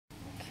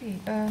Okay,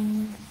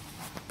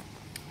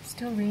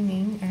 still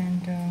raining,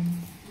 and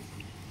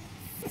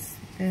it's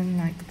been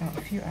like about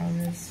a few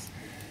hours,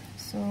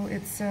 so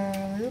it's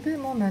a little bit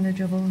more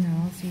manageable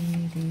now.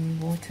 See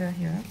the water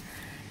here.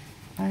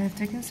 I have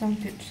taken some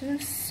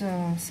pictures,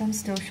 some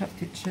still shot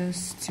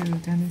pictures to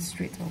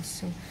demonstrate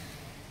also.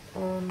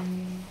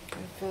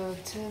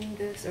 I've turned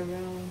this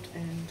around,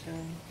 and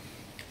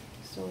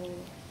so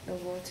the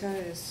water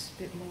is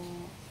a bit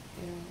more,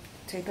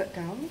 tapered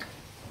down.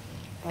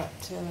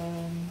 But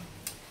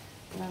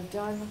I've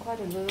done quite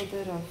a little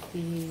bit of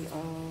the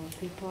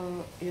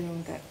people,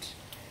 that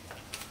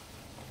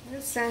I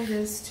sent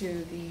this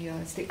to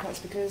the state courts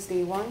because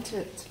they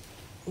wanted.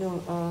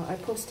 I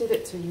posted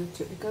it to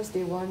YouTube because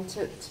they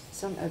wanted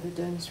some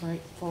evidence,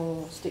 right,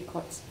 for state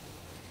courts.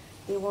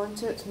 They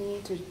wanted me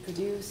to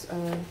produce.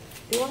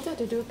 They wanted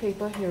to do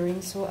paper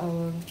hearings, so I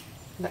will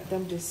let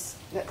them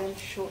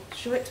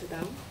show it to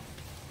them.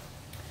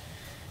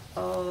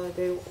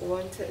 They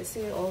wanted,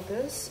 see all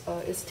this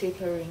is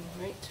tapering,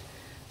 right?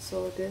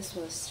 So this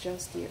was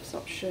just the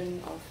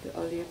absorption of the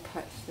earlier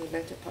part, the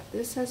latter part.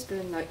 This has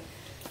been like,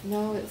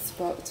 now it's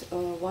about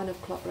 1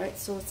 o'clock, right?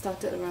 So it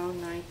started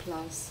around 9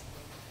 plus.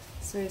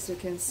 So as you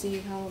can see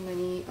how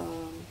many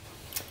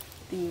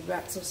the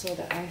rats also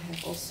that I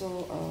have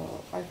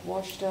also, I've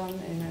washed them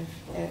and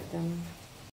I've added them